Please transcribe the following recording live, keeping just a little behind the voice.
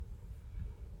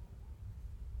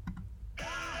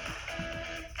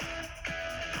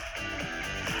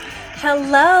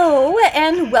Hello,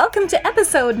 and welcome to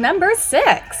episode number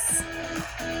 6.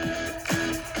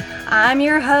 I'm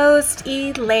your host,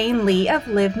 Elaine Lee of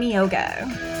LIVEmeoga.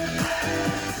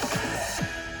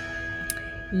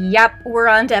 Yep, we're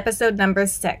on to episode number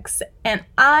 6, and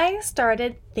I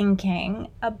started thinking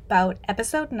about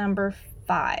episode number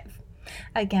 5.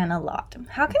 Again, a lot.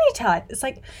 How can you tell? It's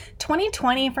like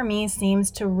 2020 for me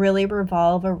seems to really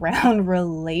revolve around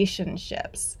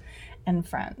relationships and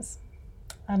friends.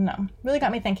 I don't know, really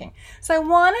got me thinking. So I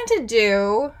wanted to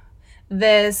do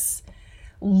this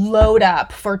load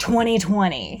up for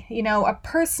 2020, a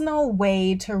personal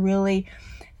way to really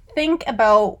think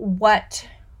about what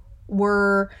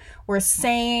we're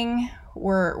saying,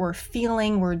 we're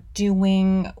feeling, we're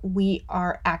doing, we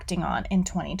are acting on in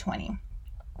 2020.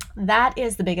 That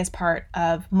is the biggest part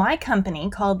of my company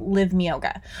called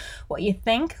LIVEmeoga. What you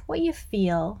think, what you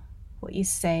feel, what you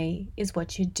say is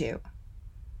what you do.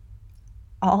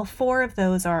 All 4 of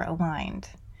those are aligned.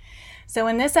 So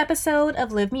in this episode of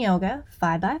LIVEmeoga,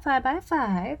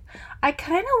 FiveByFive, I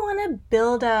kind of want to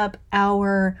build up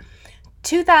our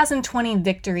 2020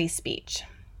 victory speech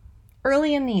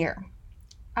early in the year.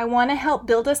 I want to help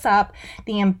build us up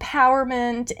the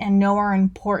empowerment and know our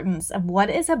importance of what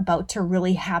is about to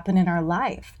really happen in our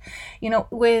life,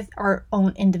 with our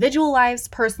own individual lives,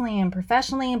 personally and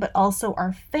professionally, but also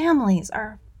our families,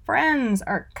 our friends,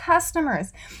 our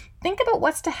customers. Think about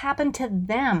what's to happen to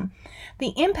them,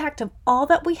 the impact of all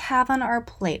that we have on our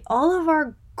plate, all of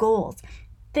our goals.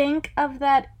 Think of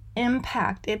that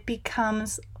impact. It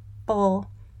becomes full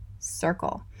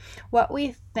circle. What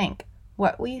we think,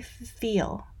 what we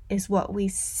feel is what we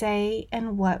say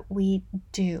and what we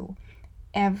do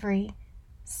every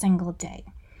single day.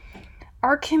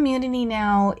 Our community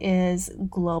now is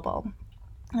global.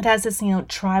 It has this,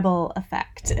 tribal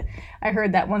effect. I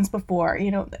heard that once before,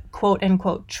 the quote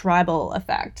unquote tribal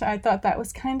effect. I thought that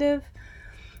was kind of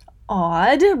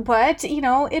odd, but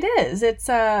it is. It's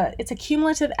a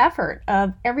cumulative effort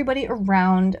of everybody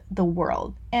around the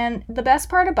world. And the best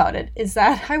part about it is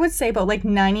that I would say about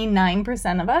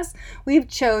 99% of us, we've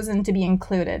chosen to be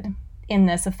included in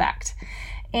this effect.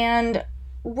 And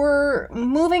we're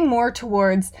moving more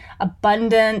towards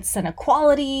abundance and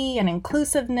equality and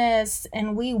inclusiveness,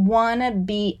 and we want to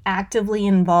be actively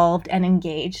involved and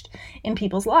engaged in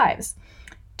people's lives.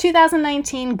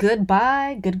 2019,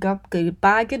 goodbye.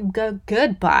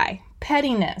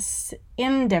 Pettiness,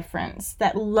 indifference,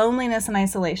 that loneliness and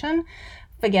isolation,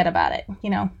 forget about it.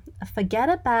 Forget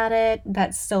about it.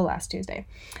 That's so last Tuesday.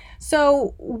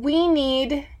 So we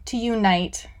need to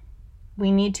unite.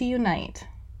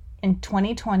 In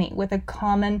 2020 with a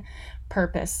common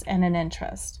purpose and an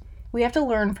interest. We have to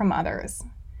learn from others.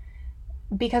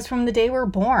 Because from the day we're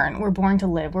born to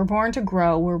live, we're born to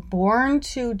grow, we're born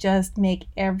to just make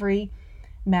every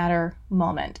matter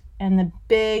moment. And the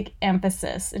big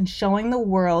emphasis in showing the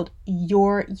world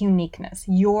your uniqueness,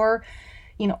 your,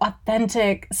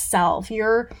 authentic self,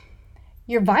 your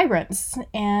vibrance,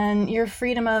 and your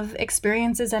freedom of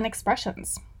experiences and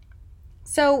expressions.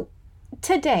 So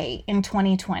today in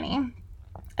 2020,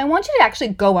 I want you to actually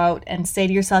go out and say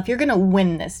to yourself, you're going to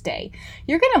win this day.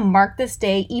 You're going to mark this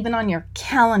day even on your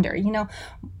calendar.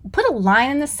 Put a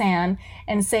line in the sand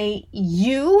and say,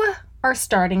 you are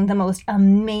starting the most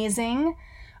amazing,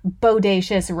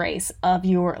 bodacious race of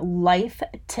your life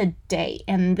today.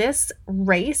 And this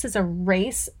race is a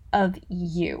race of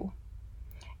you.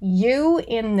 You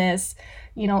in this,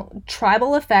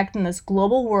 tribal effect in this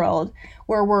global world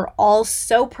where we're all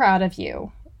so proud of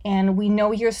you and we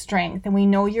know your strength and we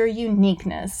know your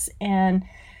uniqueness and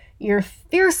you're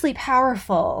fiercely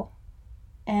powerful.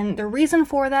 And the reason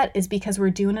for that is because we're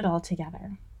doing it all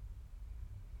together.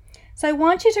 So I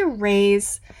want you to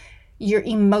raise your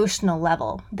emotional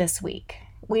level this week.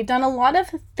 We've done a lot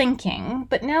of thinking,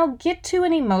 but now get to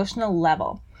an emotional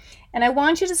level. And I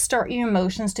want you to start your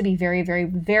emotions to be very, very,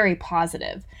 very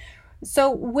positive.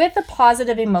 So with a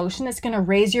positive emotion, it's going to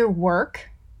raise your work.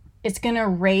 It's going to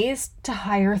raise to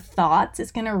higher thoughts.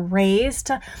 It's going to raise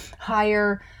to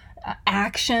higher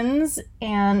actions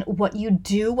and what you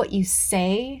do, what you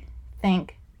say,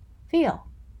 think, feel.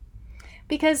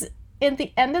 Because at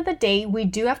the end of the day, we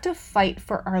do have to fight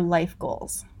for our life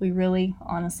goals. We really,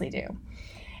 honestly do.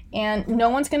 And no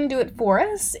one's going to do it for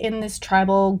us in this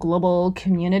tribal global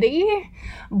community,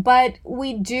 but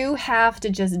we do have to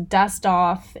just dust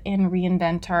off and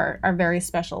reinvent our very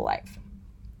special life.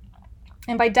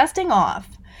 And by dusting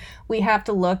off, we have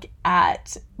to look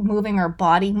at moving our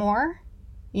body more.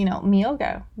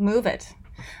 Myoga, move it.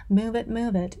 Move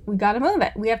it. We got to move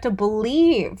it. We have to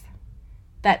believe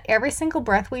that every single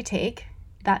breath we take,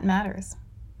 that matters.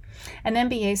 An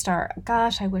NBA star.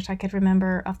 Gosh, I wish I could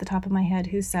remember off the top of my head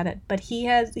who said it, but he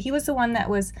was the one that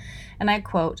was, and I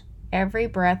quote, "Every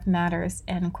breath matters,"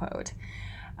 end quote.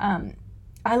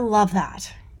 I love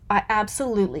that. I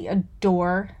absolutely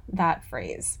adore that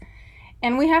phrase.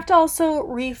 And we have to also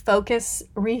refocus,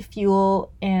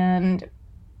 refuel, and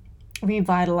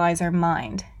revitalize our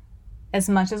mind as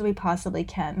much as we possibly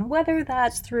can, whether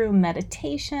that's through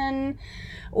meditation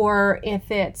or if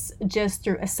it's just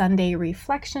through a Sunday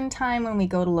reflection time when we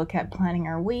go to look at planning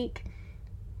our week.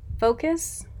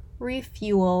 Focus,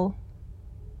 refuel,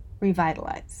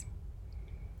 revitalize,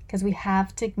 because we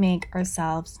have to make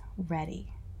ourselves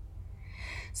ready.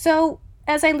 So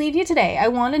as I leave you today, I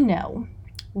want to know,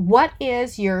 what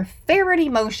is your favorite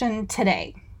emotion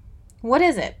today? What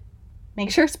is it?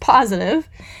 Make sure it's positive,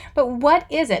 but what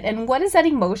is it? And what is that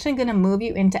emotion going to move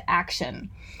you into action?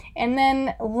 And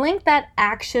then link that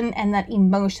action and that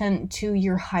emotion to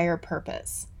your higher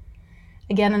purpose.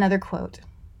 Again, another quote,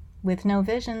 "With no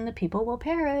vision, the people will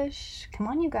perish." Come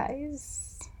on, you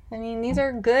guys. I mean, these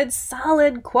are good,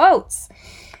 solid quotes.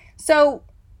 So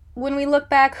when we look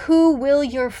back, who will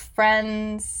your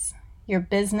friends, your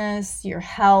business, your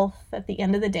health, at the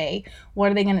end of the day,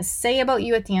 what are they going to say about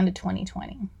you at the end of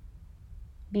 2020?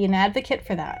 Be an advocate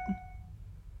for that.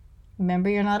 Remember,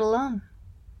 you're not alone.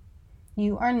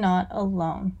 You are not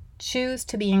alone. Choose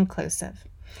to be inclusive.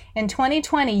 In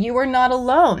 2020, you are not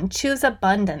alone. Choose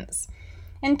abundance.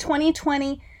 In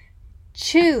 2020,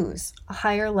 choose a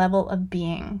higher level of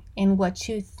being in what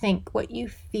you think, what you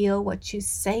feel, what you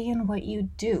say, and what you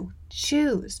do.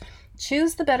 Choose.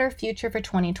 Choose the better future for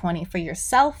 2020 for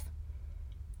yourself,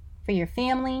 for your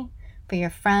family, for your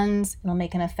friends. It'll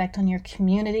make an effect on your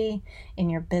community, in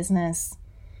your business.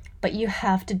 But you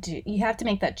have to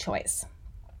make that choice.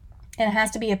 And it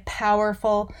has to be a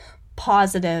powerful,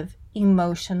 positive,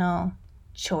 emotional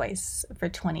choice for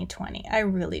 2020. I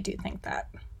really do think that.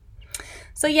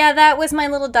 So yeah, that was my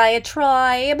little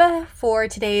diatribe for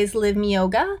today's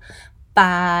LIVEmeoga.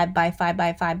 Bye, by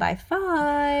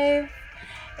FiveByFive.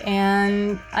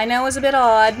 And I know it was a bit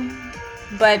odd,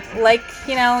 but like,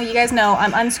 you guys know,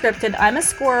 I'm unscripted. I'm a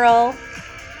squirrel.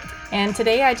 And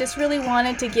today I just really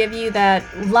wanted to give you that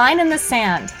line in the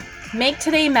sand. Make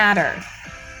today matter.